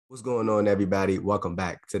What's going on, everybody? Welcome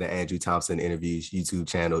back to the Andrew Thompson Interviews YouTube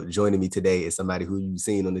channel. Joining me today is somebody who you've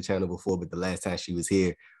seen on the channel before, but the last time she was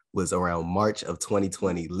here was around March of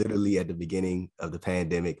 2020, literally at the beginning of the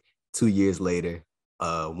pandemic. 2 years later,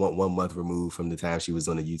 one month removed from the time she was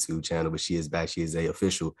on the YouTube channel, but she is back. She is a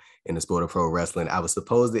official in the sport of pro wrestling. I was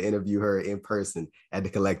supposed to interview her in person at the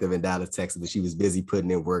Collective in Dallas, Texas, but she was busy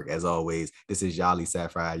putting in work as always. This is Yali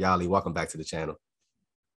Sapphire. Yali, welcome back to the channel.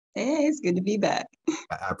 Hey, it's good to be back.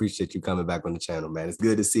 I appreciate you coming back on the channel, man. It's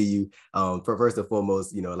good to see you. First and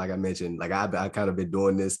foremost, like I mentioned, like I kind of been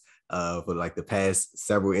doing this for like the past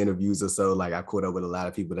several interviews or so. Like I caught up with a lot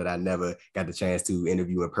of people that I never got the chance to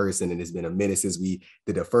interview in person, and it's been a minute since we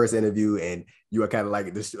did the first interview. And you are kind of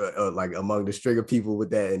like this, like among the string of people with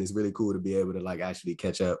that, and it's really cool to be able to like actually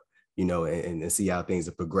catch up. And see how things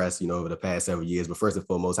have progressed, over the past several years. But first and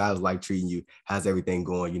foremost, how's life treating you? How's everything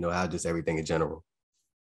going? How's just everything in general?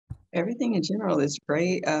 Everything in general is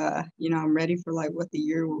great. I'm ready for like what the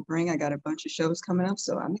year will bring. I got a bunch of shows coming up,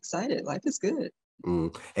 so I'm excited. Life is good.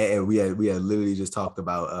 And we had literally just talked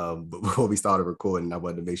about before we started recording. I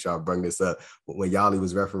wanted to make sure I bring this up. When Yali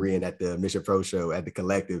was refereeing at the Mission Pro show at the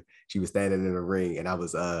Collective, she was standing in the ring, and I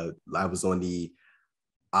was on the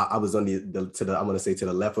I'm gonna say to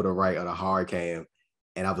the left or the right on a hard cam,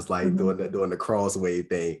 and I was like doing the cross wave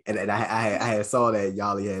thing, and I had saw that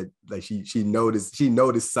Yali had like she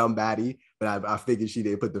noticed somebody, but I figured she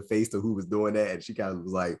didn't put the face to who was doing that, and she kind of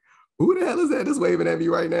was like, "Who the hell is that that's waving at me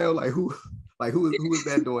right now? Like who?" Like who is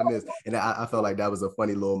that doing this? And I felt like that was a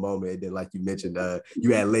funny little moment. And then, like you mentioned,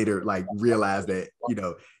 you had later like realized that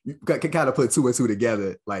you can kind of put two and two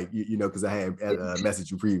together, like because I had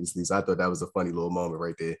messaged you previously, so I thought that was a funny little moment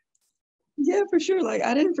right there. Yeah, for sure. Like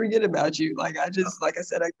I didn't forget about you. Like I just, like I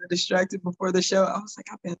said, I got distracted before the show. I was like,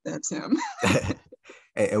 I bet that's him.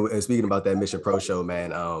 And speaking about that Mission Pro show,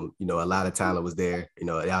 man, a lot of talent was there.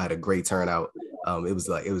 Y'all had a great turnout. It was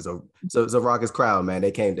a raucous crowd, man.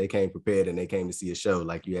 They came prepared, and they came to see a show.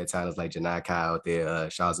 Like you had talents like Janai Kyle out there,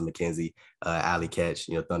 Shaza McKenzie, Ali Catch,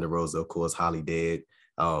 Thunder Rosa, of course, Holly Dead.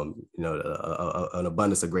 An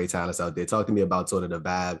abundance of great talents out there. Talk to me about sort of the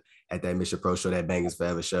vibe at that Mission Pro show, that Bangers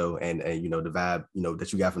Forever show, and the vibe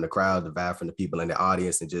that you got from the crowd, the vibe from the people in the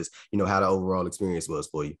audience, and just how the overall experience was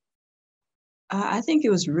for you. I think it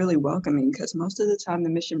was really welcoming because most of the time the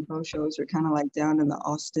Mission Pro shows are kind of like down in the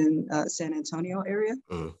Austin, San Antonio area.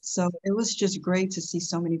 So it was just great to see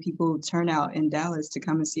so many people turn out in Dallas to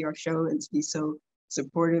come and see our show and to be so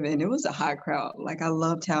supportive. And it was a hot crowd. Like I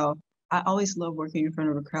always love working in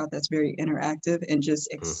front of a crowd that's very interactive and just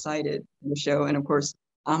excited for the show. And of course,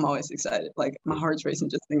 I'm always excited. Like my heart's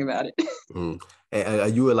racing just thinking about it. And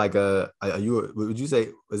would you say,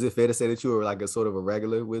 is it fair to say that you were like a sort of a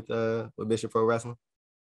regular with Mission Pro Wrestling?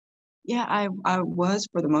 Yeah, I was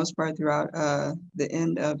for the most part throughout the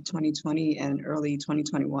end of 2020 and early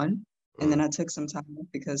 2021. And then I took some time off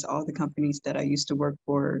because all the companies that I used to work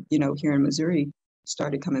for, here in Missouri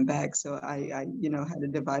started coming back. So I had to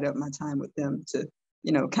divide up my time with them to,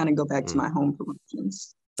 kind of go back to my home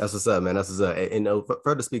promotions. That's what's up, man. That's what's up. And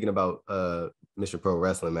further speaking about Mission Pro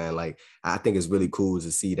Wrestling, man, like I think it's really cool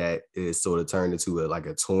to see that it's sort of turned into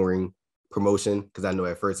a touring promotion. Because I know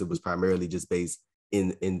at first it was primarily just based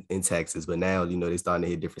in Texas, but now they're starting to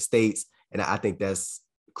hit different states, and I think that's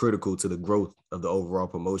critical to the growth of the overall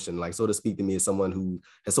promotion. Like, so to speak to me as someone who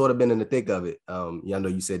has sort of been in the thick of it. I know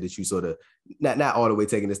you said that you sort of not all the way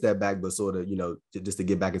taking a step back, but sort of just to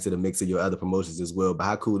get back into the mix of your other promotions as well. But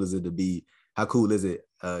how cool is it to be? How cool is it,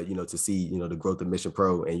 to see, the growth of Mission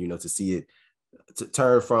Pro and, to see it to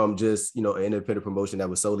turn from just, an independent promotion that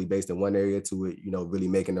was solely based in one area to it, really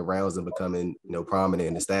making the rounds and becoming, prominent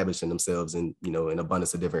and establishing themselves in, in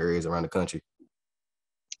abundance of different areas around the country.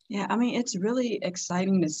 Yeah, I mean, it's really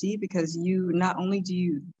exciting to see because not only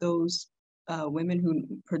do those women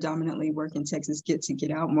who predominantly work in Texas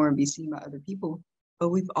get out more and be seen by other people, but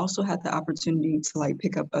we've also had the opportunity to like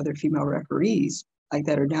pick up other female referees like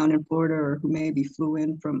that are down in Florida or who maybe flew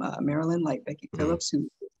in from Maryland, like Becky Phillips, who,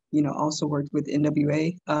 also worked with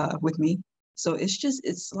NWA with me. So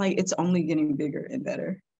it's only getting bigger and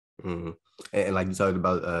better. And like you talked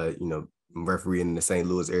about, refereeing in the St.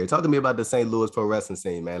 Louis area. Talk to me about the St. Louis pro wrestling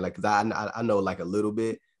scene, man. Like, cause I know like a little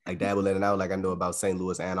bit, like dabbling it out. Like I know about St.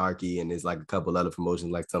 Louis Anarchy, and there's like a couple other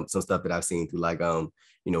promotions, like some stuff that I've seen through like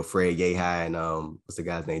Fred Yehai and what's the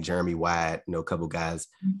guy's name, Jeremy Wyatt, a couple guys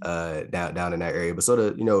down in that area. But sort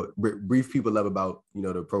of brief people up about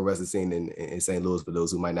the pro wrestling scene in St. Louis for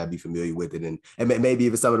those who might not be familiar with it, and maybe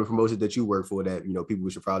even some of the promotions that you work for that people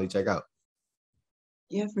should probably check out.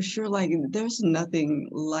 Yeah, for sure. Like there's nothing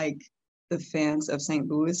like the fans of St.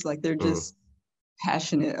 Louis. Like they're just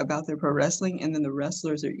passionate about their pro wrestling, and then the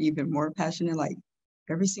wrestlers are even more passionate. Like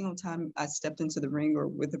every single time I stepped into the ring or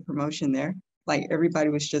with the promotion there, like everybody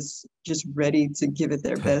was just ready to give it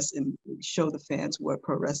their best and show the fans what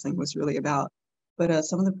pro wrestling was really about. But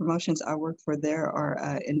some of the promotions I worked for there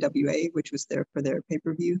are NWA, which was there for their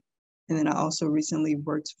pay-per-view. And then I also recently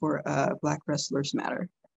worked for Black Wrestlers Matter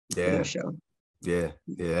for their Yeah. show. Yeah,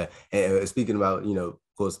 yeah. And speaking about, of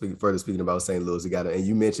course, speaking about St. Louis, and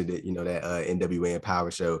you mentioned it, that NWA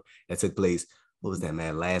EmPowerrr show that took place. What was that,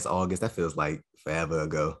 man? Last August. That feels like forever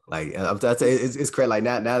ago. Like I'm telling you, it's crazy. Like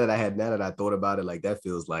now that I thought about it, like that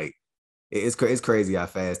feels like it's crazy how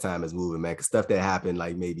fast time is moving, man. Cause stuff that happened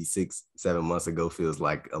like maybe 6-7 months ago feels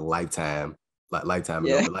like a lifetime, ago.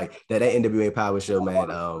 Yeah. But like that NWA EmPowerrr show, man.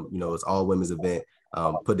 It's all women's event.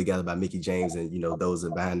 Put together by Mickie James and those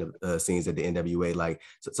behind the scenes at the NWA. Like,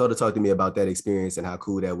 so to talk to me about that experience and how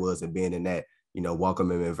cool that was and being in that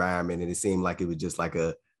welcoming environment. And it seemed like it was just like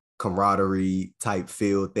a camaraderie type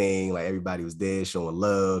feel thing. Like everybody was there showing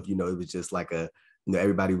love. It was just like a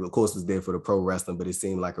everybody of course was there for the pro wrestling, but it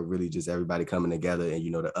seemed like a really just everybody coming together and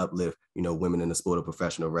to uplift women in the sport of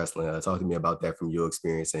professional wrestling. Talk to me about that from your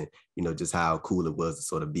experience and just how cool it was to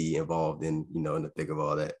sort of be involved in in the thick of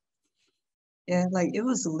all that. Yeah, like it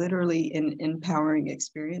was literally an empowering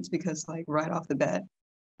experience because like right off the bat,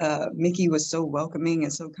 Mickie was so welcoming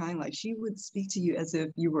and so kind. Like she would speak to you as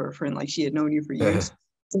if you were a friend, like she had known you for years.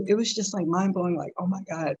 So it was just like mind blowing, like, oh my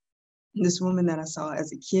God, this woman that I saw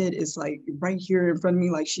as a kid is like right here in front of me,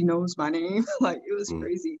 like she knows my name. Like it was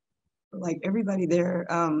crazy. Like everybody there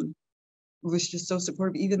was just so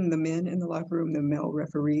supportive. Even the men in the locker room, the male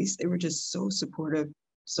referees, they were just so supportive,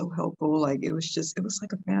 so helpful. Like it was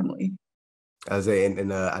like a family. I was saying,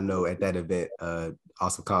 and I know at that event,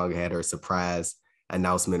 Awesome Kong had her surprise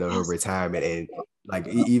announcement of her retirement, and like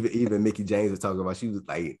even Mickie James was talking about, she was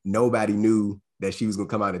like, nobody knew that she was gonna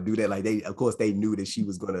come out and do that. Like of course they knew that she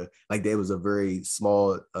was gonna, like there was a very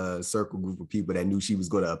small circle group of people that knew she was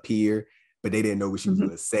gonna appear, but they didn't know what she was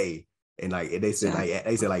gonna say. And like they said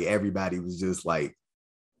like everybody was just like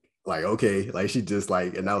okay, like she just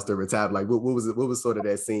like announced her retirement. Like what was sort of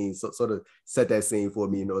that scene, sort of set that scene for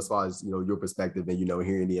me, as far as your perspective and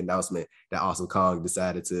hearing the announcement that Awesome Kong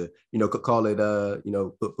decided to call it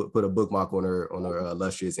put a bookmark on her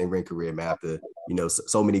illustrious in-ring career, man. After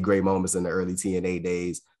so many great moments in the early TNA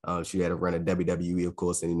days. She had a run at WWE, of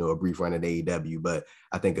course, and a brief run at AEW, but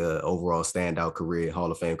I think a overall standout career,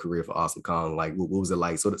 Hall of Fame career for Awesome Kong. Like what was it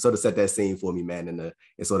like? So to set that scene for me, man,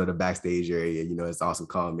 in sort of the backstage area, as Awesome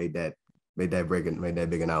Kong made that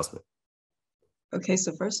big announcement. Okay,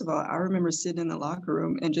 so first of all, I remember sitting in the locker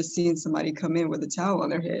room and just seeing somebody come in with a towel on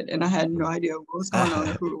their head, and I had no idea what was going on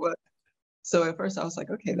or who it was. So at first I was like,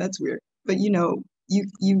 okay, that's weird. But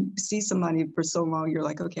you see somebody for so long, you're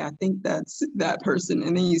like, okay, I think that's that person.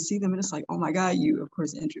 And then you see them and it's like, oh my God, you of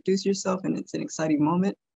course introduce yourself and it's an exciting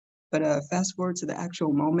moment. But fast forward to the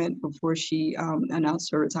actual moment before she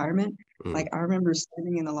announced her retirement. Like I remember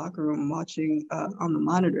standing in the locker room watching on the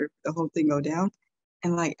monitor the whole thing go down.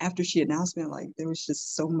 And like after she announced it, like there was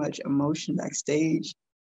just so much emotion backstage.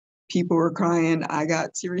 People were crying. I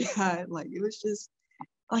got teary-eyed. Like it was just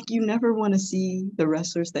like you never want to see the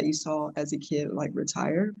wrestlers that you saw as a kid like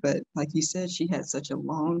retire, but like you said, she had such a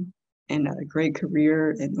long and a great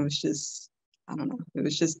career, and it was just I don't know, it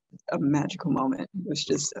was just a magical moment. It was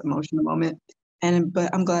just an emotional moment, and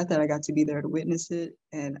but I'm glad that I got to be there to witness it,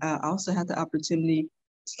 and I also had the opportunity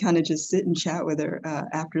to kind of just sit and chat with her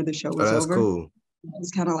after the show was that's over. Cool.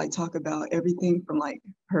 Just kind of like talk about everything from like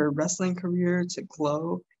her wrestling career to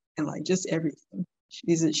Glow and like just everything.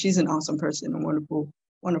 She's an awesome person, a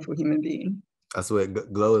wonderful human being. I swear,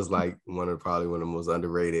 Glow is like probably one of the most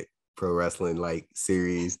underrated pro wrestling like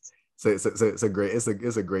series. So it's a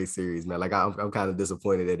great series, man. Like I'm kind of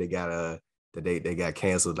disappointed that they got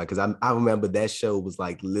canceled. Like, cause I remember that show was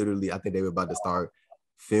like literally, I think they were about to start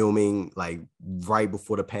filming like right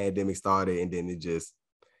before the pandemic started, and then it just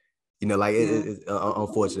it's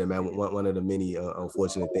unfortunate, man. One of the many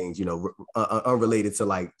unfortunate things, unrelated to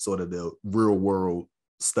like sort of the real world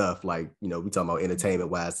stuff, like we talking about entertainment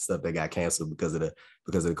wise, stuff that got canceled because of the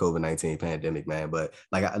COVID-19 pandemic, man. But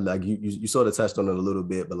like you sort of touched on it a little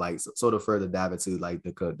bit, but like sort of further dive into like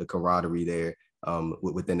the camaraderie there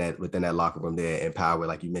within that locker room there, EmPowerrr.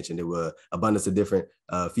 Like you mentioned, there were abundance of different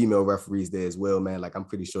female referees there as well, man. Like I'm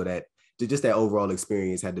pretty sure that just that overall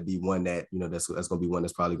experience had to be one that that's going to be one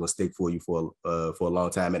that's probably going to stick for you for a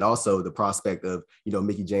long time. And also the prospect of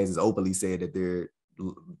Mickie James has openly said that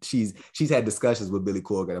she's had discussions with Billy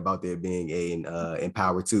Corgan about there being an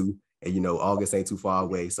EmPowerrr 2, and August ain't too far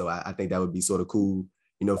away. So I think that would be sort of cool,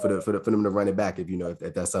 for them to run it back if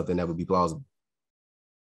if that's something that would be plausible.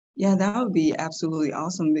 Yeah, that would be absolutely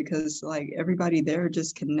awesome because like everybody there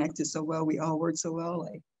just connected so well. We all worked so well.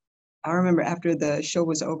 Like I remember after the show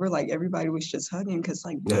was over, like everybody was just hugging because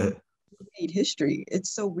like Yeah. they made history.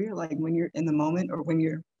 It's so weird. Like when you're in the moment or when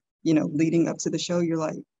you're, leading up to the show, you're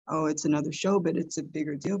like, oh, it's another show, but it's a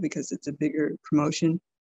bigger deal because it's a bigger promotion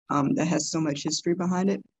that has so much history behind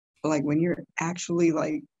it. But like when you're actually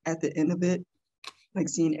like at the end of it, like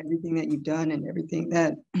seeing everything that you've done and everything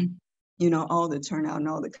that, all the turnout and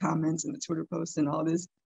all the comments and the Twitter posts and all this,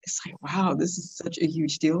 it's like, wow, this is such a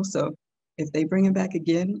huge deal. So if they bring it back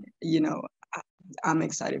again, I'm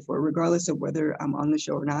excited for it, regardless of whether I'm on the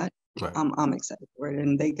show or not. Right. I'm excited for it,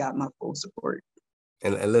 and they got my full support.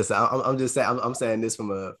 And listen, I'm just saying, I'm saying this from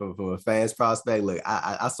a fan's prospect. Look,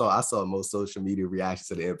 I saw more social media reactions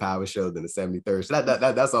to the EmPowerrr show than the 73rd. So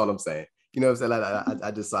that's all I'm saying. You know what I'm saying? Like,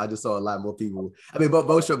 I just saw a lot more people. I mean,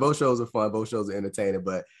 both shows are fun, both shows are entertaining,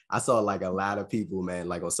 but I saw like a lot of people, man,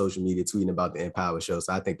 like on social media tweeting about the EmPowerrr show.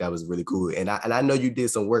 So I think that was really cool. And I know you did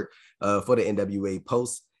some work for the NWA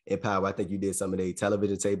post EmPowerrr. I think you did some of their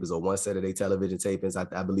television tapings or one set of their television tapings.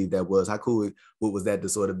 I believe that was. How cool what was that to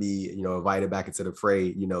sort of be, invited back into the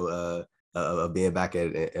fray, of being back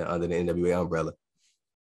under the NWA umbrella?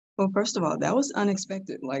 Well, first of all, that was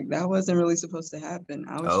unexpected. Like that wasn't really supposed to happen.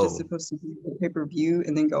 I was just Oh, supposed to do the pay-per-view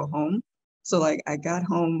and then go home. So like I got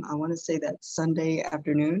home, I want to say that Sunday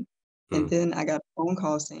afternoon. And mm, then I got a phone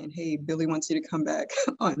call saying, hey, Billy wants you to come back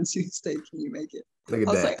on Tuesday. Can you make it? look I at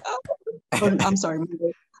was like, that. oh, or, I'm sorry,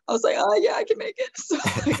 Monday. I was like, oh yeah, I can make it. So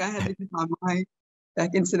like I had to get my mind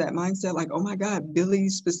back into that mindset, like, oh my God, Billy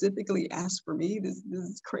specifically asked for me. This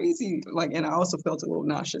is crazy. Like, and I also felt a little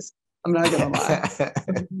nauseous. I'm not gonna lie.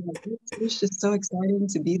 It was just so exciting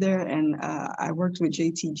to be there. And I worked with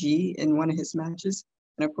JTG in one of his matches.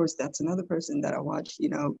 And of course, that's another person that I watched,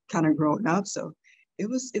 kind of growing up. So it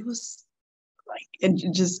was like,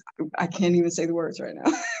 it just, I can't even say the words right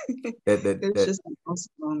now. that that It's that just an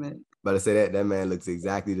awesome moment. But I say that man looks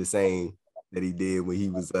exactly the same that he did when he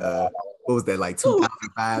was what was that, like Whew,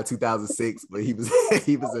 2005, 2006, when he was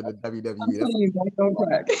he was in the I'm WWE. That's telling you, guys don't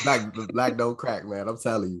crack. black don't crack, man. I'm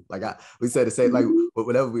telling you. Like we said the same, like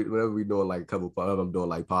whenever we doing like a couple of I'm doing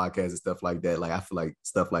like podcasts and stuff like that. Like I feel like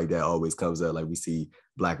stuff like that always comes up. Like we see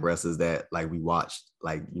black wrestlers that like we watched,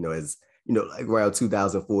 like, as like around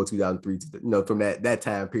 2004, 2003, from that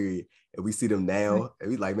time period. And we see them now, and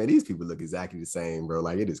we like, man, these people look exactly the same, bro.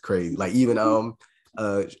 Like it is crazy. Like even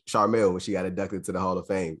Charmel, when she got inducted to the Hall of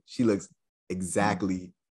Fame, she looks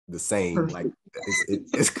exactly the same. Like Perfect.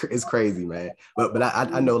 it's crazy, man. But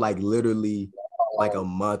I know, like, literally like a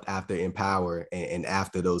month after EmPowerrr and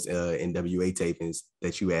after those NWA tapings,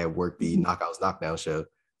 that you had worked the Knockdown show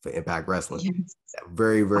for Impact Wrestling. Yes.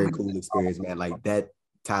 Very, Oh very my God. cool experience, man. Like that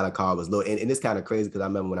talent card was low. And it's kind of crazy because I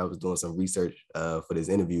remember when I was doing some research for this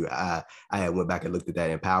interview, I had went back and looked at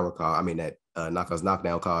that EmPowerrr card. I mean, that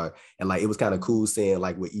Knockdown card. And like, it was kind of cool seeing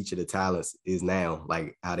like what each of the talents is now,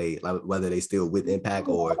 like how they, like whether they still with Impact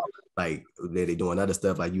or like they doing other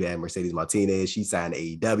stuff. Like you had Mercedes Martinez, she signed to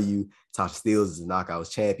AEW. Tasha Steelz is a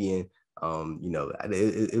Knockouts champion.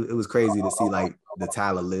 It was crazy to see like the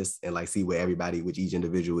talent list and like see where everybody, which each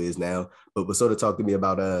individual is now. But sort of talk to me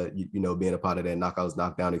about being a part of that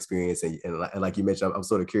Knockdown experience, and like you mentioned, I'm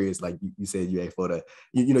sort of curious. Like you said, you had for the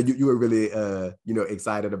you were really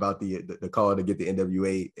excited about the call to get the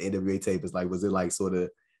NWA tape. Is like, was it like sort of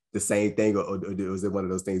the same thing, or was it one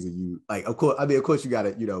of those things that you like? Of course you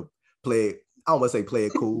gotta play it. I don't want to say play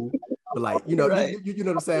it cool, but like, Right. you know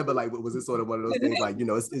what I'm saying? But like, was it sort of one of those things like,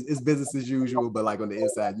 it's business as usual, but like on the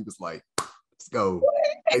inside, you was like, let's go.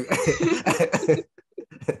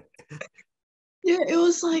 Yeah, it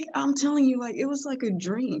was like, I'm telling you, like, it was like a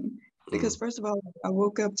dream. Because Mm. first of all, I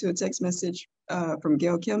woke up to a text message from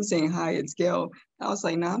Gail Kim saying, hi, it's Gail. I was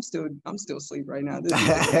like, nah, I'm still asleep right now. This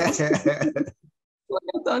is ridiculous. Like,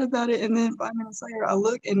 I thought about it, and then 5 minutes later, I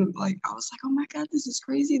look and like I was like, "Oh my God, this is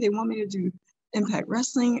crazy! They want me to do Impact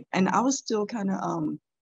Wrestling," and I was still kind of on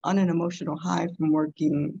an emotional high from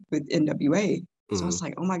working with NWA. So I was Mm.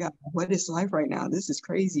 like, "Oh my God, what is life right now? This is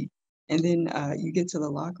crazy!" And then you get to the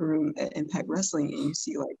locker room at Impact Wrestling, and you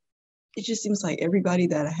see like it just seems like everybody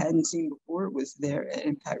that I hadn't seen before was there at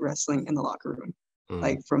Impact Wrestling in the locker room, Mm.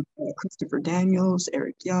 like from Christopher Daniels,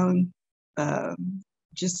 Eric Young,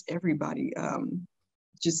 just everybody.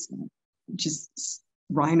 Just just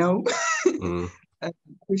Rhino, Mm.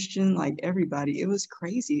 Christian, like everybody. It was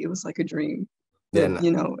crazy. It was like a dream. Yeah, But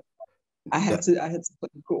I had that, to play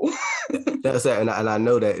it cool. that's it. And I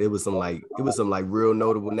know that it was some like real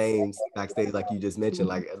notable names backstage, like you just mentioned.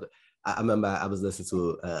 Like I remember I was listening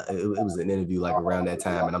to it was an interview like around that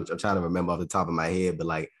time, and I'm trying to remember off the top of my head, but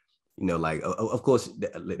like you know, like of course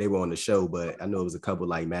they were on the show, but I know it was a couple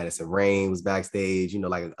like Madison Rain was backstage, you know,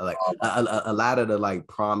 like a lot of the like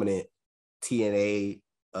prominent TNA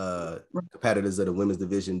competitors of the women's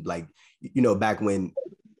division, like, you know, back when,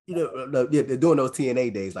 you know, during those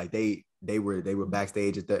TNA days, like they were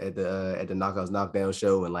backstage at the Knockouts Knockdown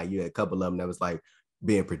show, and like you had a couple of them that was like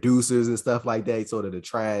being producers and stuff like that, sort of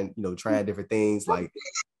trying different things. Like,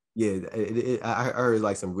 yeah, I heard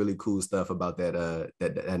like some really cool stuff about that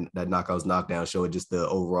Knockouts Knockdown show, and just the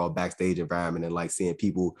overall backstage environment, and like seeing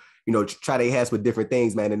people, you know, try their hats with different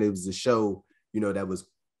things, man. And it was a show, you know, that was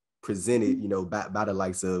presented, you know, by the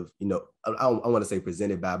likes of, you know, I want to say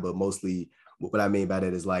presented by, but mostly what I mean by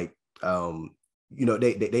that is like, you know,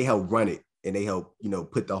 they help run it, and they help, you know,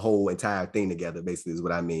 put the whole entire thing together, basically is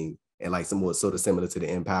what I mean. And like somewhat sort of similar to the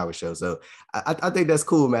EmPowerrr show. So I think that's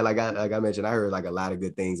cool, man. Like I mentioned, I heard like a lot of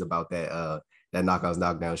good things about that Knockouts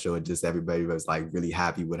Knockdown show, and just everybody was like really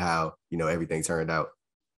happy with how, you know, everything turned out.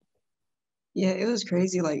 Yeah, it was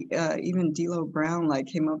crazy. Like even D'Lo Brown like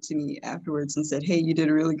came up to me afterwards and said, "Hey, you did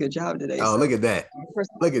a really good job today." Oh, So look at that!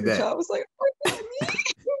 Look at that! I was like, "Oh my God, me."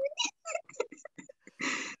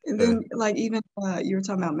 And then like even you were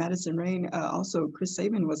talking about Madison Rain. Also, Chris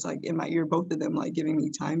Sabin was like in my ear, both of them like giving me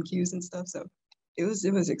time cues and stuff. So it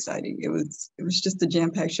was exciting. It was just a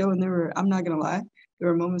jam-packed show, and I'm not gonna lie, there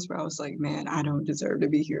were moments where I was like, man, I don't deserve to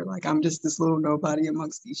be here. Like I'm just this little nobody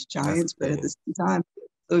amongst these giants. But at the same time,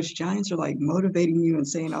 those giants are like motivating you and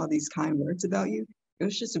saying all these kind words about you. It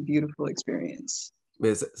was just a beautiful experience.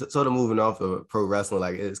 It's sort of moving off of pro wrestling.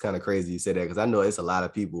 Like, it's kind of crazy you say that, because I know it's a lot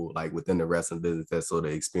of people like within the wrestling business that sort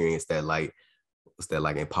of experience that, like, what's that,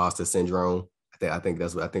 like imposter syndrome. I think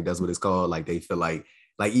that's what it's called. Like they feel like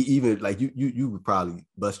even like you would probably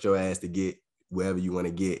bust your ass to get wherever you want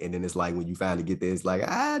to get, and then it's like when you finally get there, it's like,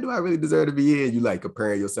 do I really deserve to be here? And you like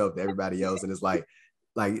comparing yourself to everybody else, and it's like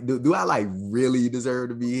do I like really deserve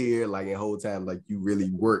to be here? Like, in whole time, like you really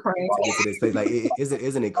work to get to this place. Like,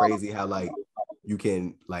 isn't it crazy how like you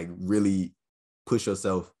can like really push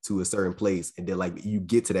yourself to a certain place, and then like you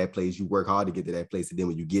get to that place, you work hard to get to that place, and then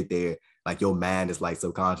when you get there, like your mind is like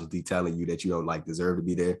subconsciously telling you that you don't like deserve to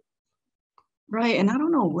be there. Right. And I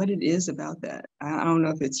don't know what it is about that. I don't know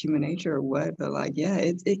if it's human nature or what, but like, yeah,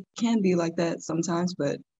 it can be like that sometimes.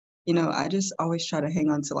 But, you know, I just always try to hang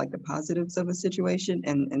on to like the positives of a situation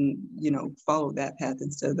and you know, follow that path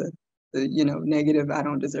instead of the you know, negative, I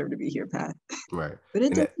don't deserve to be here path. Right. But it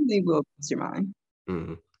And that, definitely will cross your mind.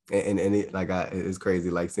 mm-hmm. And it, like, it's crazy,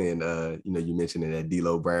 like seeing you know, you mentioned that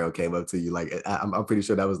D'Lo Brown came up to you. Like, I'm pretty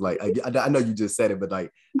sure that was like, I know you just said it, but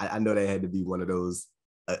like I know that had to be one of those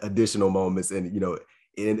additional moments. And, you know,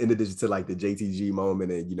 in addition to like the JTG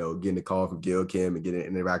moment, and, you know, getting the call from Gil Kim and getting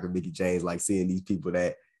in the rack with Mickey James, like seeing these people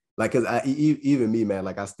that like, because even me, man,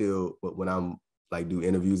 like I still, when I'm like do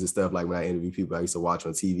interviews and stuff, like when I interview people I used to watch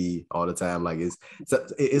on TV all the time, like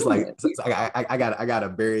it's like, I gotta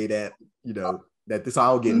bury that, you know, that this, so I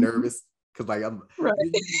don't get nervous, because like I'm Right.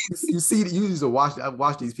 you see, you used to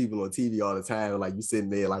watch these people on TV all the time, like you sitting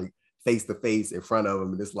there like face to face in front of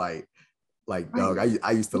them, and it's like dog,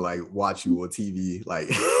 I used to like watch you on TV, like.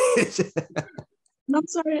 I'm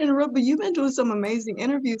sorry to interrupt, but you've been doing some amazing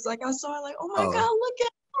interviews. Like I saw, like, oh my God, look at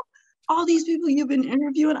all these people you've been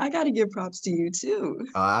interviewing. I got to give props to you too.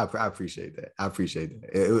 I appreciate that. I appreciate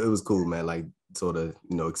that. It was cool, man. Like, sort of,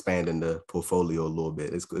 you know, expanding the portfolio a little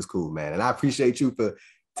bit. It's cool, man. And I appreciate you for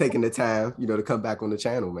taking the time, you know, to come back on the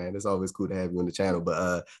channel, man. It's always cool to have you on the channel.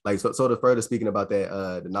 But like, sort of further speaking about that,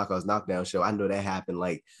 the Knockouts Knockdown show, I know that happened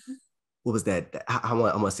like, what was that? I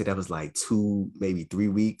want to say that was like 2, maybe 3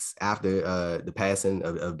 weeks after the passing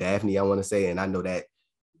of Daphne, I want to say. And I know that,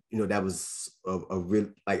 you know, that was a real,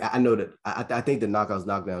 like, I know that I think the Knockouts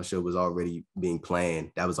Knockdown show was already being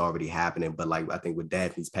planned. That was already happening. But like, I think with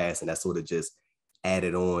Daphne's passing, that sort of just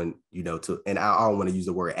added on, you know, to, and I don't want to use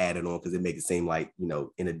the word added on because it makes it seem like, you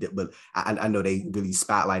know, but I know they really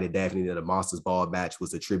spotlighted Daphne, that the Monsters Ball match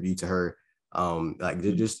was a tribute to her. Like,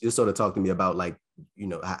 just sort of talk to me about, like, you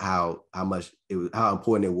know, how much it was, how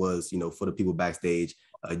important it was, you know, for the people backstage,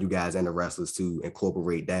 you guys and the wrestlers, to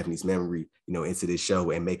incorporate Daphne's memory, you know, into this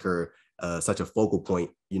show and make her such a focal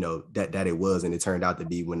point, you know, that it was, and it turned out to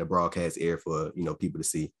be when the broadcast aired for, you know, people to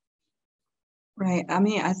see. Right. I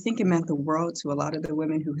mean, I think it meant the world to a lot of the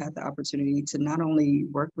women who had the opportunity to not only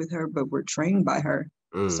work with her, but were trained by her.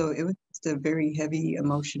 So it was just a very heavy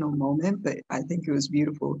emotional moment, but I think it was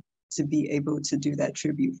beautiful to be able to do that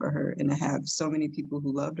tribute for her and to have so many people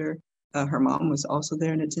who loved her. Her mom was also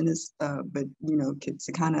there in attendance, but, you know,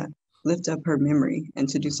 to kind of lift up her memory and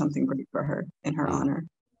to do something great for her in her honor.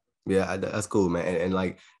 Yeah, that's cool, man. And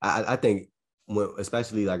like, I think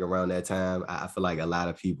especially like around that time, I feel like a lot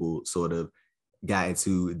of people sort of got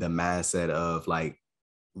into the mindset of like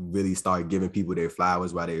really start giving people their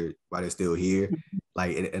flowers while they're still here.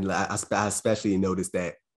 Like, and I especially noticed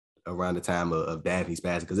that around the time of Daphne's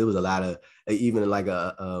passing, because it was a lot of, even like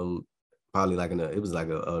probably like it was like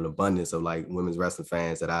an abundance of like women's wrestling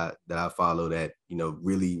fans that I follow that, you know,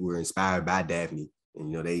 really were inspired by Daphne. And,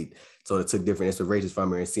 you know, they sort of took different inspirations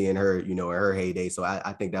from her and seeing her, you know, in her heyday. So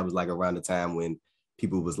I think that was like around the time when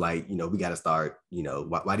people was like, you know, we got to start, you know,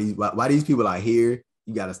 why these people are here.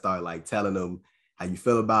 You got to start like telling them how you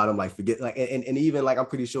feel about them, like forget, like, and even like, I'm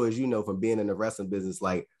pretty sure, as you know, from being in the wrestling business,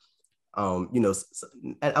 like, you know,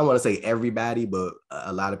 I want to say everybody, but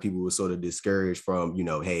a lot of people were sort of discouraged from, you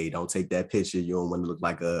know, hey, don't take that picture. You don't want to look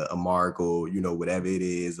like a mark, or, you know, whatever it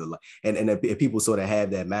is. Or like, and people sort of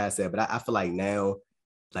have that mindset, but I feel like now,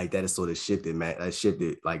 like that is sort of shifted, man.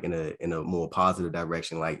 Shifted like in a more positive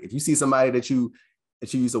direction. Like if you see somebody that you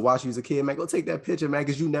used to watch when you was a kid, man, go take that picture, man,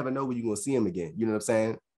 because you never know when you're gonna see him again. You know what I'm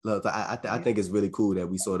saying? Look, I think it's really cool that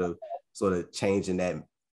we sort of changing that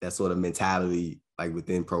sort of mentality, like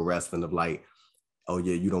within pro wrestling, of like, oh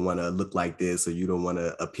yeah, you don't want to look like this, or you don't want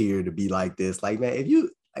to appear to be like this. Like, man, if you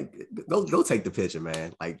like, go take the picture,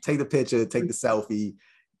 man. Like take the picture, take the selfie,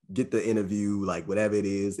 get the interview, like whatever it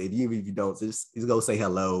is. And even if you don't, just go say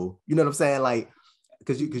hello. You know what I'm saying? Like,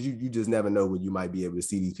 because you just never know when you might be able to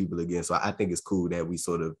see these people again. So I think it's cool that we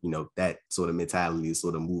sort of, you know, that sort of mentality is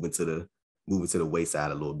sort of moving to the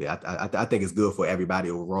wayside a little bit. I think it's good for everybody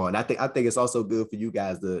overall, and I think it's also good for you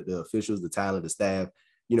guys, the officials, the talent, the staff,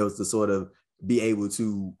 you know, to sort of be able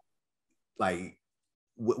to like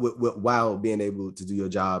while being able to do your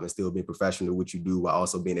job and still being professional what you do, while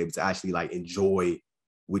also being able to actually like enjoy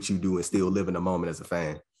what you do and still live in the moment as a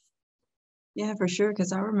fan. Yeah, for sure.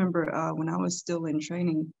 Because I remember when I was still in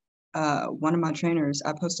training, one of my trainers,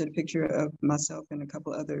 I posted a picture of myself and a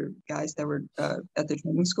couple other guys that were at the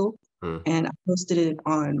training school. And I posted it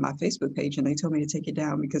on my Facebook page, and they told me to take it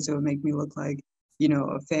down because it would make me look like, you know,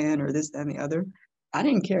 a fan or this, that, and the other. I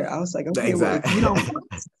didn't care. I was like, okay, exactly. Well, if you don't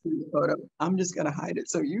want to see the photo, I'm just gonna hide it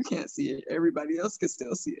so you can't see it. Everybody else can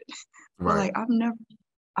still see it. Right. But like,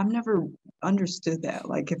 I've never understood that.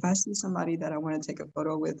 Like, if I see somebody that I want to take a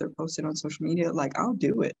photo with or post it on social media, like I'll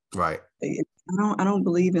do it. Right. Like, I don't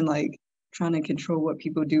believe in like trying to control what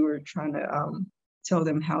people do or trying to tell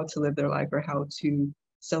them how to live their life or how to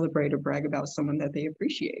celebrate or brag about someone that they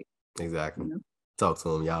appreciate. Exactly. You know? Talk to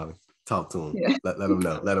them, y'all. Talk to them. Yeah. Let them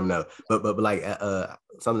know. Let them know. But like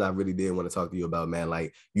something I really did want to talk to you about, man.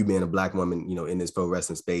 Like you being a Black woman, you know, in this pro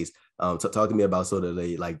wrestling space. Talk to me about sort of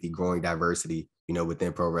the growing diversity, you know,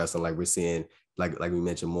 within pro wrestling. Like we're seeing, like we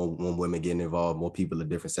mentioned, more women getting involved, more people of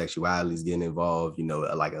different sexualities getting involved. You know,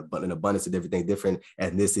 like an abundance of different things, different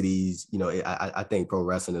ethnicities. You know, I think pro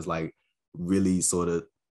wrestling is like really sort of,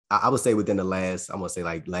 I would say within the last, I'm gonna say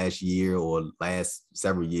like last year or last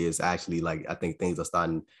several years, actually, like I think things are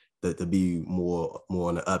starting to be more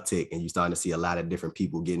on the uptick, and you're starting to see a lot of different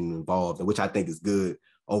people getting involved, which I think is good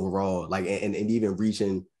overall. Like and even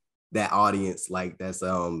reaching that audience, like that's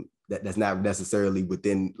not necessarily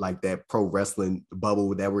within like that pro wrestling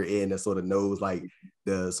bubble that we're in, that sort of knows like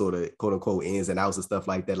the sort of quote unquote ins and outs and stuff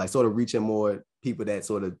like that. Like sort of reaching more people that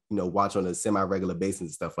sort of, you know, watch on a semi-regular basis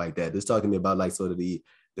and stuff like that. Just talking to me about like sort of the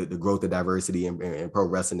growth of diversity and pro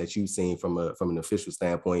wrestling that you've seen from an official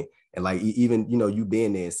standpoint, and like even, you know, you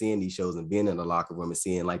being there and seeing these shows and being in the locker room and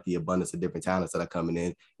seeing like the abundance of different talents that are coming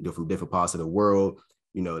in, you know, from different parts of the world.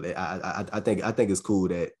 You know, I think it's cool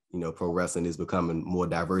that, you know, pro wrestling is becoming more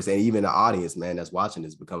diverse, and even the audience, man, that's watching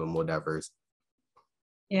is becoming more diverse.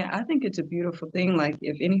 Yeah, I think it's a beautiful thing. Like,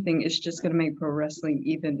 if anything, it's just going to make pro wrestling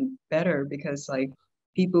even better because, like,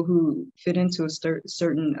 people who fit into a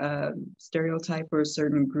certain stereotype or a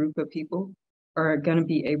certain group of people are going to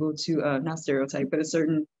be able to, not stereotype, but a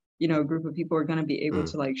certain, you know, group of people are going to be able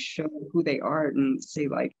to, like, show who they are and say,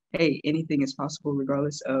 like, hey, anything is possible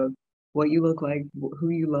regardless of what you look like, who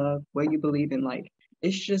you love, what you believe in. Like,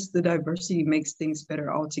 it's just the diversity makes things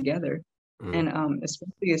better altogether. And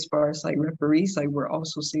especially as far as like referees, like we're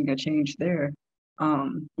also seeing a change there,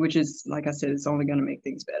 which is, like I said, it's only going to make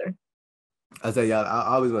things better. I tell y'all,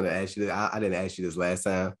 I always want to ask you this. I didn't ask you this last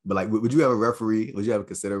time, but like, would you ever referee? Would you ever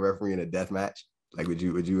consider refereeing a death match? Like, would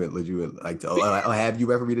you like to? Or have you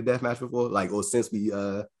refereed a death match before? Like, or since we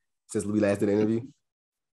last did the interview?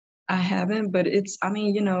 I haven't, but I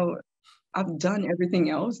mean, you know, I've done everything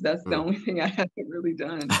else. That's the only thing I haven't really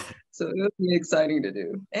done. So it would be exciting to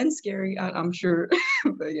do and scary, I'm sure.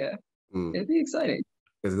 But yeah, it'd be exciting.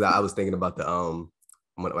 Because I was thinking about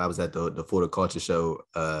when I was at the Florida Culture Show,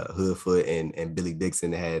 Hoodfoot and Billy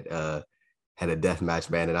Dixon had a death match,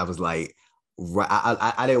 man, and I was like, right.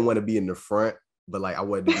 I didn't want to be in the front, but like I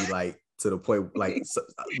wanted to be like to the point like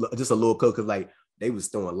just a little cool because like they was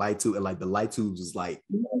throwing light tube and like the light tubes was like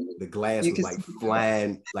the glass You was can like see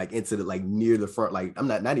flying like into the like near the front, like I'm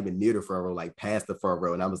not even near the front row, like past the front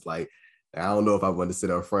row, and I was like, I don't know if I want to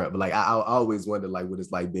sit up front, but like I always wondered like what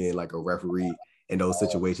it's like being like a referee in those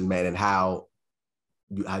situations, man, and how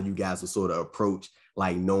you guys will sort of approach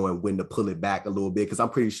like knowing when to pull it back a little bit, because I'm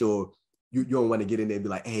pretty sure you don't want to get in there and be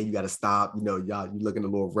like, hey, you got to stop, you know, y'all, you looking a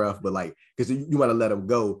little rough, but like, because you want to let them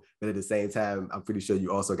go, but at the same time, I'm pretty sure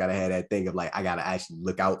you also got to have that thing of like, I got to actually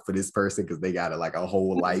look out for this person because they got like a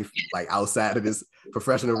whole life like outside of this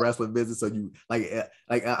professional wrestling business. So you I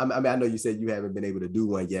mean, I know you said you haven't been able to do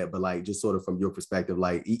one yet, but like just sort of from your perspective,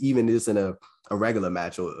 like even just in a regular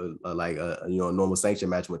match or like a you know a normal sanction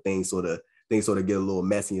match when things sort of get a little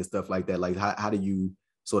messy and stuff like that, like how do you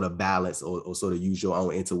sort of balance or sort of use your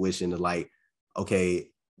own intuition to like, okay,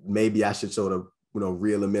 maybe I should sort of, you know,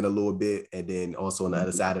 reel them in a little bit. And then also on the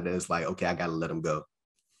other side of that, it's like, okay, I got to let them go.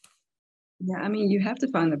 Yeah, I mean, you have to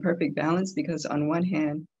find the perfect balance because on one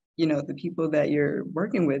hand, you know, the people that you're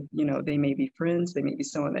working with, you know, they may be friends, they may be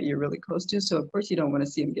someone that you're really close to. So of course you don't want to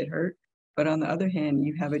see them get hurt. But on the other hand,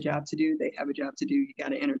 you have a job to do, they have a job to do, you got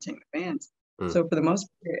to entertain the fans. So for the most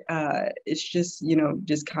part, it's just, you know,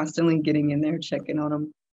 just constantly getting in there, checking on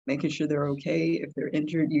them, making sure they're okay. If they're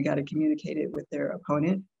injured, you got to communicate it with their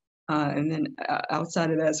opponent. And then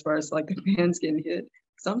outside of that, as far as like the fans getting hit,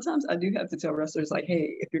 sometimes I do have to tell wrestlers like,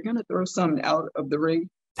 hey, if you're gonna throw something out of the ring,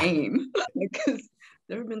 aim. Because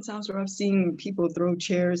there have been times where I've seen people throw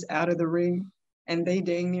chairs out of the ring and they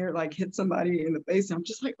dang near like hit somebody in the face. And I'm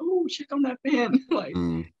just like, oh, check on that fan. Like,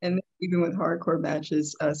 and even with hardcore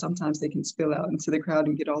matches, sometimes they can spill out into the crowd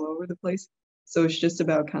and get all over the place. So it's just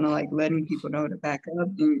about kind of like letting people know to back up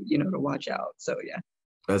and, you know, to watch out. So yeah.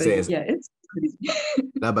 But yeah, it's crazy.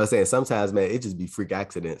 Not about saying sometimes, man, it just be freak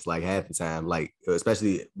accidents like half the time, like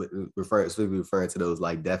especially referring to those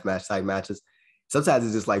like death match type matches. Sometimes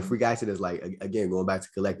it's just like freak accidents. Like again, going back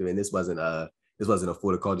to collective, and this wasn't a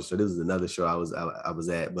For the Culture show. This was another show I was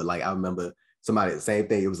at, but like I remember somebody same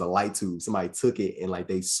thing. It was a light tube. Somebody took it and like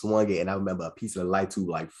they swung it, and I remember a piece of the light tube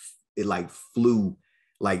like it like flew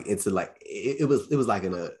like into like it was like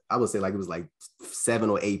in a I would say like it was like 7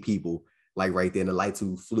 or 8 people like right there, and the light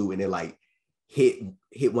tube flew and it like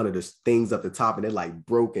hit one of the things up the top and it like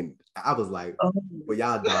broke, and I was like, well,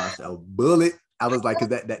 y'all dodged a bullet. I was like,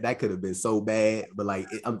 because that could have been so bad, but like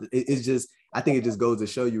it's just, I think it just goes to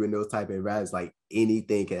show you in those type of environments, like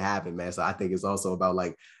anything can happen, man. So I think it's also about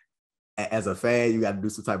like, as a fan, you got to do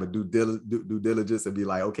some type of due diligence and be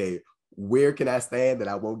like, okay, where can I stand that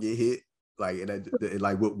I won't get hit? Like, and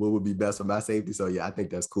like what would be best for my safety? So yeah, I think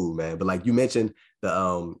that's cool, man. But like you mentioned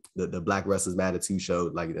the Black Wrestlers Matter 2 show,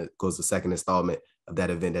 like of course the second installment of that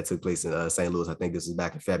event that took place in St. Louis. I think this was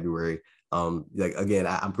back in February. Like again,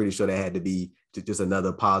 I'm pretty sure that had to be just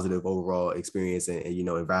another positive overall experience and you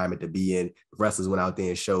know environment to be in. Wrestlers went out there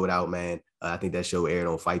and showed out, man. I think that show aired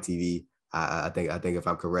on Fight TV. I think if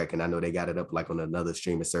I'm correct, and I know they got it up like on another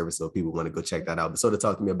streaming service, so people want to go check that out. But sort of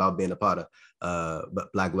talk to me about being a part of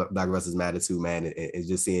Black Wrestlers Matter too, man, and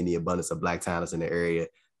just seeing the abundance of Black talents in the area,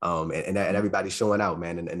 and everybody's showing out,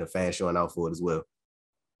 man, and the fans showing out for it as well.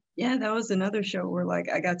 Yeah, that was another show where like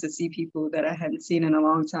I got to see people that I hadn't seen in a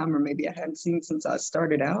long time, or maybe I hadn't seen since I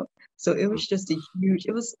started out. So it was just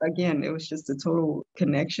it was just a total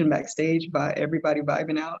connection backstage by everybody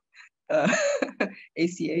vibing out.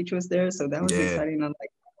 ACH was there, so that was exciting. I'm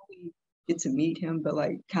like, not only get to meet him, but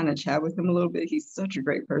like kind of chat with him a little bit. He's such a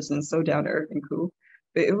great person, so down to earth and cool.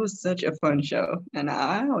 But it was such a fun show, and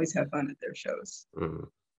I always have fun at their shows.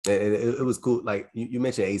 And it was cool. Like you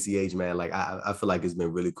mentioned ACH, man. Like I feel like it's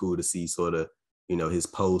been really cool to see sort of, you know, his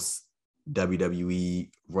post WWE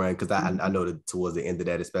run, because I know that towards the end of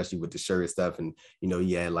that, especially with the shirt stuff, and you know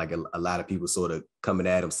he had like a lot of people sort of coming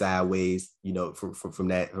at him sideways, you know, from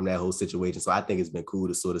that whole situation. So I think it's been cool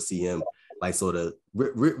to sort of see him like sort of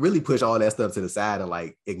really push all that stuff to the side and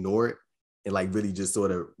like ignore it and like really just sort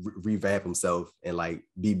of revamp himself and like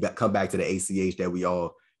come back to the ACH that we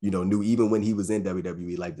all, you know, knew even when he was in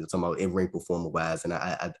WWE, like talking about in-ring performer wise. And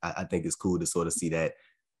I think it's cool to sort of see that,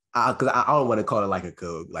 because I don't want to call it like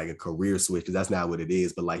a career switch, because that's not what it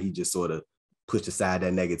is. But like he just sort of pushed aside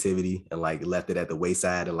that negativity and like left it at the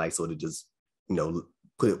wayside and like sort of just, you know,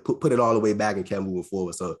 put it all the way back and kept moving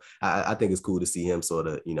forward. So I think it's cool to see him sort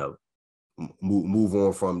of, you know, move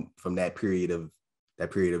on from that period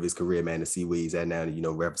of his career, man, to see where he's at now, you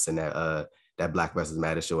know, referencing that Black Wrestlers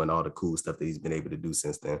Matter show and all the cool stuff that he's been able to do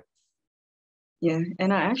since then. Yeah,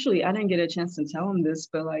 and I didn't get a chance to tell him this,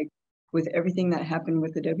 but like with everything that happened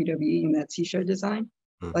with the WWE and that t-shirt design,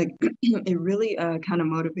 Mm. like it really kind of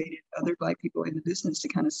motivated other Black people in the business to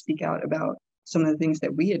kind of speak out about some of the things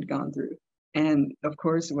that we had gone through. And of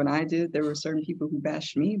course, when I did, there were certain people who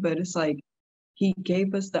bashed me, but it's like he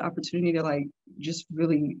gave us the opportunity to like just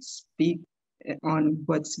really speak on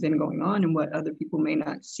what's been going on and what other people may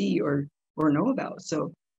not see or know about.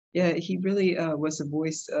 So yeah, he really was the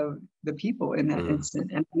voice of the people in that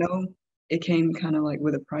instant. And I know it came kind of like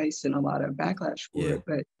with a price and a lot of backlash for Yeah. it,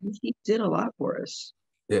 but he did a lot for us.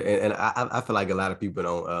 Yeah, and I feel like a lot of people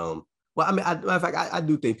don't. Well, I mean, matter of fact, I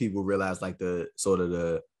do think people realize like the sort of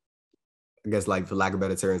the, I guess, like for lack of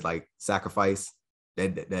better terms, like sacrifice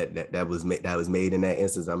that was made in that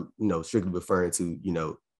instance. I'm strictly referring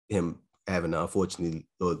to him having to unfortunately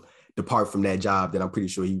depart from that job that I'm pretty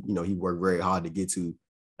sure he worked very hard to get to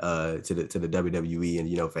the WWE,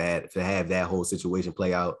 and to have that whole situation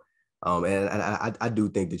play out. And I do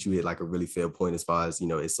think that you hit like a really fair point as far as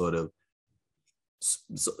it's sort of.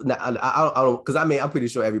 So now, I don't, because I mean I'm pretty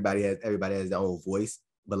sure everybody has their own voice,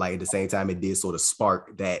 but like at the same time it did sort of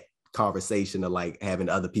spark that conversation of like having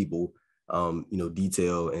other people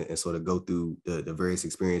detail and sort of go through the various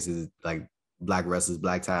experiences, like Black wrestlers,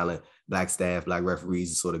 Black talent, Black staff, Black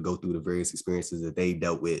referees, sort of go through the various experiences that they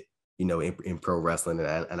dealt with in pro wrestling.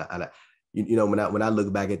 And when I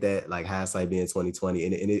look back at that, like hindsight being 2020,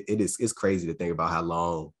 and it's crazy to think about how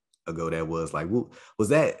long ago that was. Like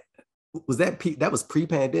that was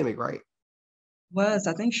pre-pandemic, right? Was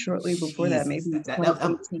I think shortly before that, maybe Jesus,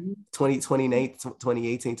 2018.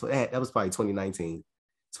 2018, that was probably 2019.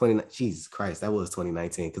 Jesus Christ, that was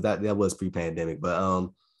 2019, because that was pre-pandemic. But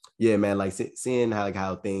yeah, man, like seeing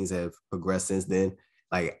how things have progressed since then,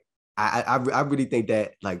 like I really think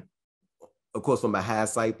that, like, of course, from a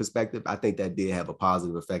hindsight perspective, I think that did have a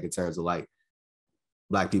positive effect in terms of like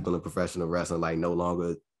Black people in professional wrestling, like no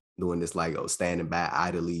longer doing this like standing by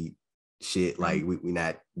idly shit. Like we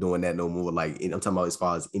not doing that no more. Like I'm talking about as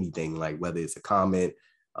far as anything, like whether it's a comment,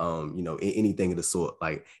 anything of the sort.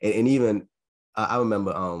 Like and even I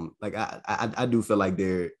remember like I do feel like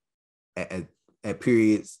there at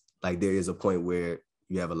periods, like there is a point where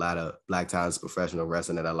you have a lot of Black talents professional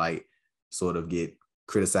wrestling that I like sort of get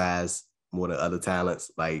criticized more than other talents,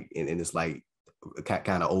 like and it's like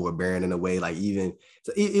kind of overbearing in a way. Like even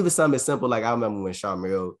something as simple, like I remember when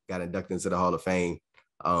Sharmell got inducted into the Hall of Fame.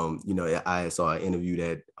 I saw an interview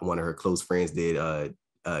that one of her close friends did,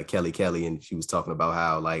 Kelly, and she was talking about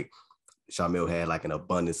how like Sharmell had like an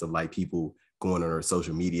abundance of like people going on her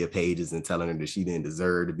social media pages and telling her that she didn't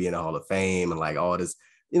deserve to be in the Hall of Fame and like all this,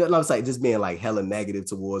 I was like just being like hella negative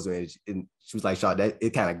towards her. And she was like, that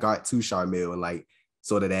it kind of got to Sharmell, and like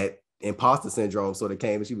sort of that imposter syndrome sort of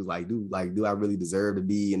came, and she was like, do I really deserve to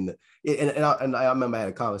be in the, and I remember I had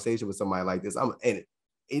a conversation with somebody like this. It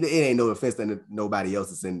ain't no offense to nobody else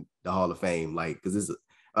that's in the Hall of Fame, like, because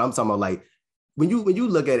I'm talking about like when you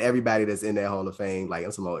look at everybody that's in that Hall of Fame, like I'm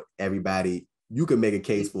talking about everybody, you can make a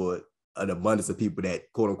case for an abundance of people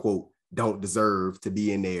that quote unquote don't deserve to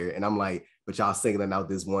be in there, and I'm like, but y'all singling out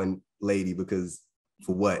this one lady because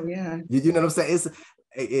for what? Oh, yeah. You know what I'm saying?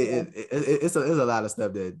 It's a lot of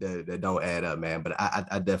stuff that don't add up, man. But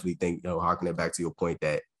I definitely think, harkening back to your point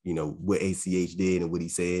that what ACH did and what he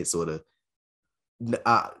said sort of,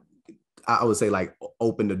 I would say like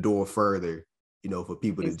open the door further, for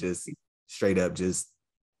people to just straight up just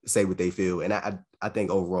say what they feel. And I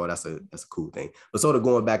think overall that's a cool thing. But sort of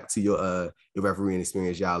going back to your refereeing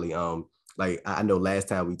experience, Yali, like I know last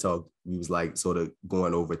time we talked, we was like sort of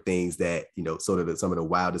going over things that, sort of some of the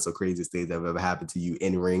wildest or craziest things that have ever happened to you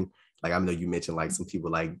in ring. Like I know you mentioned like some people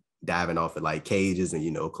like diving off at like cages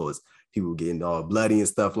and, of course, people getting all bloody and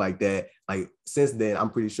stuff like that. Like since then, I'm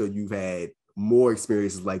pretty sure you've had more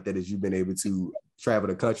experiences like that as you've been able to travel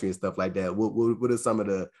the country and stuff like that. What are some of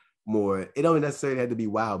the more, it don't necessarily have to be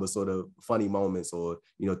wild, but sort of funny moments or,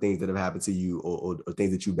 things that have happened to you or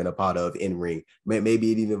things that you've been a part of in ring?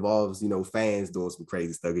 Maybe it even involves, fans doing some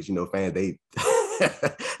crazy stuff, because, fans, they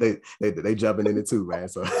jumping in it too, man.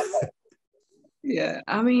 So yeah,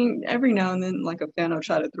 I mean, every now and then, like a fan will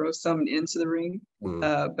try to throw someone into the ring,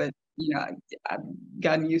 but I've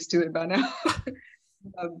gotten used to it by now.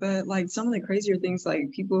 But like some of the crazier things,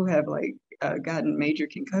 like people have like gotten major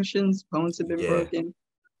concussions, bones have been broken.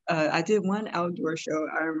 I did one outdoor show,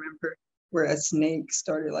 I remember, where a snake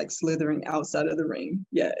started like slithering outside of the ring.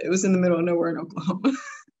 Yeah, it was in the middle of nowhere in Oklahoma.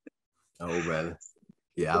 Oh, brother.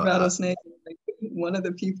 Yeah. The rattlesnake, like, one of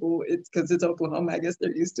the people, it's because it's Oklahoma, I guess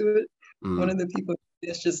they're used to it. One of the people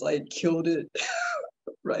that's just like killed it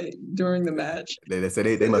right during the match. They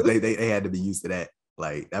had to be used to that.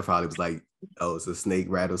 Like that probably was like, oh, it's a snake,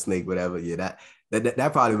 rattlesnake, whatever. Yeah,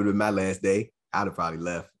 that probably would have been my last day. I'd have probably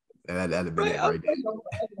left. That'd have been Right, it I right was like, on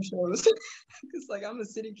other shows, because like I'm a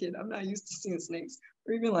city kid, I'm not used to seeing snakes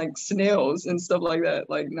or even like snails and stuff like that.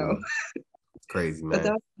 Like no, there. It's crazy, but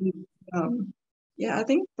man. that, um, yeah, I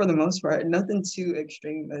think for the most part, nothing too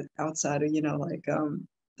extreme, but outside of like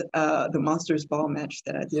the Monsters Ball match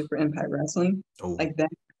that I did for Impact Wrestling, Oh, like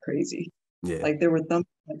that's crazy. yeah. Like there were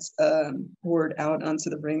thumbtacks poured out onto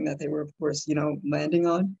the ring that they were, of course, landing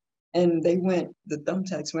on. And the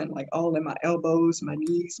thumbtacks went like all in my elbows, my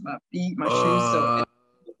knees, my feet, my shoes. So Uh,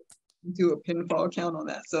 and do a pinfall count on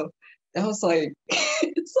that. So that was like,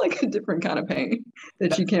 it's like a different kind of pain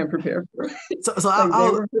that you can't prepare for. so Like they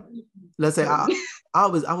I'll were let's say hurting. I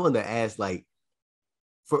wanted to ask like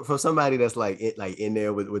for somebody that's like in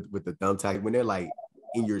there with the thumbtack when they're like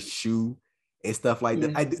in your shoe and stuff like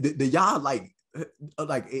that. Yeah. Do y'all like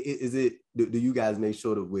is it do you guys make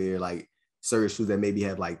sure to wear like certain shoes that maybe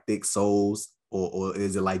have like thick soles or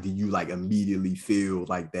is it like do you like immediately feel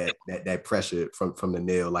like that pressure from the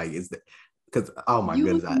nail like is that because oh my You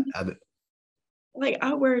goodness would I like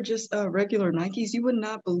I wear just regular Nikes. You would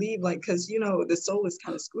not believe like because the sole is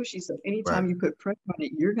kind of squishy. So right anytime you put pressure on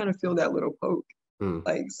it, you're gonna feel that little poke. mm.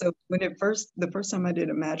 Like so when the first time I did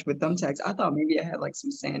a match with thumbtacks, I thought maybe I had like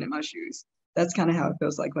some sand in my shoes. That's kind of how it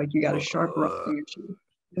feels like you got a sharp rock uh, in your shoe.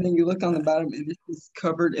 And then you look on the bottom and it's just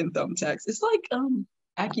covered in thumbtacks. It's like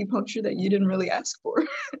acupuncture that you didn't really ask for.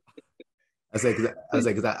 I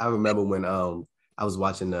I remember when I was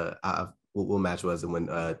watching what match was it when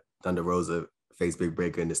Thunder Rosa faced Big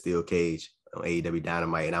Breaker in the steel cage on AEW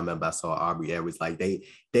Dynamite, and I remember I saw Aubrey Edwards like they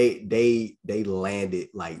landed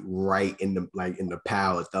like right in the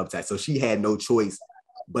power of thumbtack, so she had no choice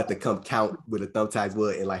but to come count with the thumbtacks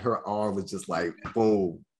would, and like her arm was just like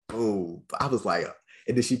boom boom. I was like,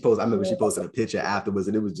 and then I remember she posted a picture afterwards,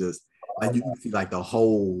 and it was just like you see like the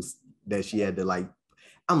holes that she had to like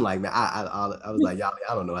I'm like, man, I was like, y'all,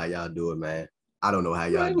 I don't know how y'all do it, man. I don't know how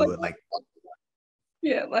y'all Right, like do it. Like,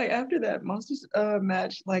 yeah, like after that Monsters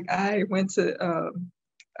match, like I went to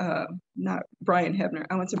not Brian Hebner.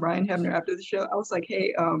 I went to Brian Hebner after the show. I was like,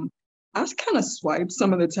 hey, I was kind of swiped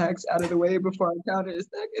some of the tags out of the way before I counted. Is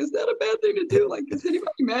that a bad thing to do? Like, is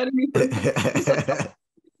anybody mad at me for he's like,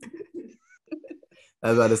 I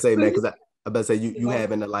was about to say, but man, he, because I about to say you like,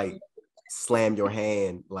 having to like slam your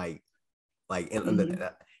hand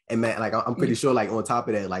mhm, and man, like I'm yeah, pretty sure like on top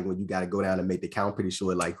of that, like when you got to go down and make the count, pretty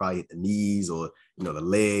sure like probably hit the knees or the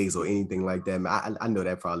legs or anything like that. Man, I know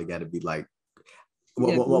that probably got to be like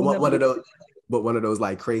yeah, we'll never one of get those, but one of those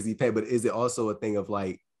like crazy pain. But is it also a thing of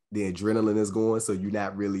like the adrenaline is going, so you're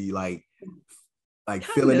not really like kind of. I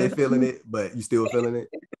feeling mean, it, but you still feeling it?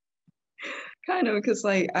 kind of, because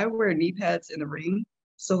like I wear knee pads in the ring.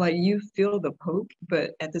 So like you feel the poke,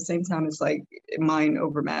 but at the same time, it's like mind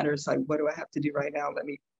over matter. It's like, what do I have to do right now? Let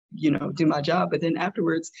me, do my job. But then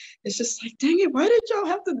afterwards, it's just like, dang it, why did y'all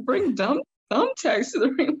have to bring thumbtacks to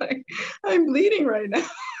the ring? Like I'm bleeding right now.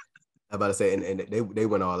 I'm about to say, and they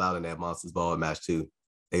went all out in that Monsters Ball match too.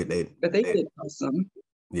 But they They did awesome.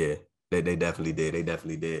 yeah, they definitely did. They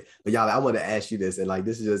definitely did. But y'all, I want to ask you this, and like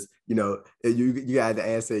this is just you got to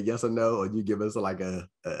answer yes or no, or you give us like a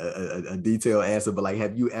detailed answer. But like,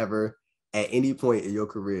 have you ever at any point in your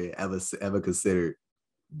career ever considered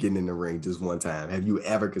getting in the ring just one time? Have you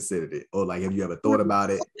ever considered it, or like have you ever thought about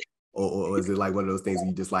it, or is it like one of those things where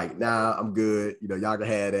you just like, nah, I'm good. Y'all can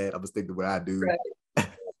have that. I'm gonna stick to what I do. Right.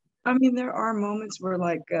 I mean, there are moments where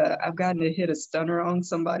like I've gotten to hit a stunner on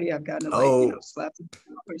somebody. I've gotten to like, Oh, slap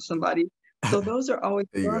somebody. So those are always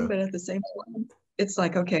there you fun, go. but at the same time, it's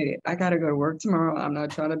like, okay, I gotta go to work tomorrow. I'm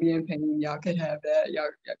not trying to be in pain. Y'all could have that.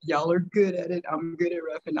 Y'all are good at it. I'm good at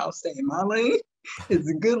ref and I'll stay in my lane. It's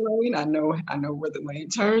a good lane. I know where the lane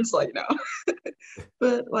turns, like no.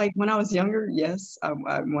 But like when I was younger, yes, I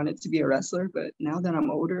wanted to be a wrestler, but now that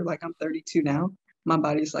I'm older, like I'm 32 now, my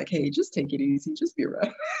body's like, hey, just take it easy, just be a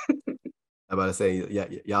ref. I'm about to say, yeah,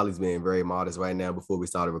 Yali's being very modest right now. Before we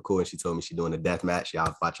started recording, she told me she's doing a death match.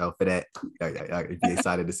 Y'all watch out for that. If you're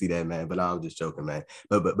excited to see that, man. But I'm just joking, man.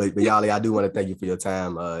 But Yali, I do want to thank you for your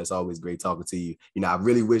time. It's always great talking to you. I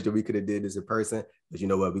really wish that we could have did this in person, but you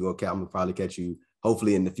know what? I'm gonna probably catch you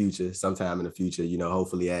hopefully in the future, sometime in the future.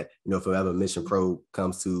 Hopefully at forever Mission Pro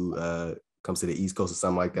comes to the East Coast or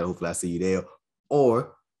something like that. Hopefully I see you there,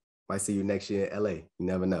 or might see you next year in LA. You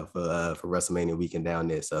never know for WrestleMania weekend down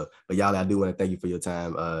there. So, but y'all, I do want to thank you for your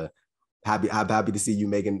time. Happy to see you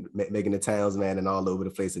making the towns, man, and all over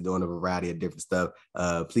the place and doing a variety of different stuff.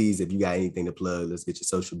 Please, if you got anything to plug, let's get your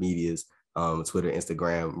social medias, Twitter,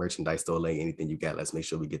 Instagram, merchandise store link, anything you got. Let's make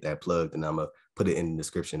sure we get that plugged, and I'm gonna put it in the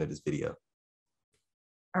description of this video.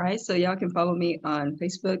 All right, so y'all can follow me on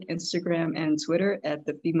Facebook, Instagram, and Twitter at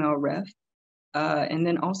the Female Ref. And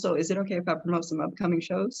then also, is it okay if I promote some upcoming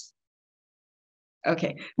shows?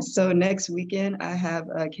 Okay, so next weekend I have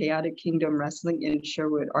Chaotic Kingdom Wrestling in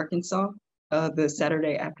Sherwood, Arkansas. The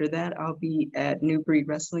Saturday after that, I'll be at New Breed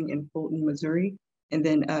Wrestling in Fulton, Missouri. And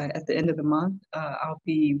then at the end of the month, I'll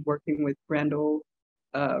be working with Brandel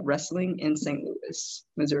Wrestling in St. Louis,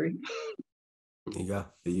 Missouri. There you go.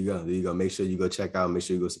 There you go. There you go. Make sure you go check out. Make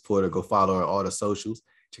sure you go support her. Go follow her on all the socials.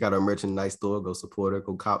 Check out her merchandise store. Go support her.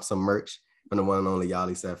 Go cop some merch from the one and only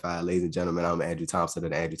Yali Sapphire. Ladies and gentlemen, I'm Andrew Thompson of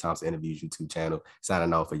the Andrew Thompson Interviews YouTube channel.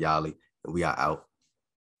 Signing off for Yali. And we are out.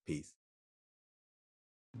 Peace.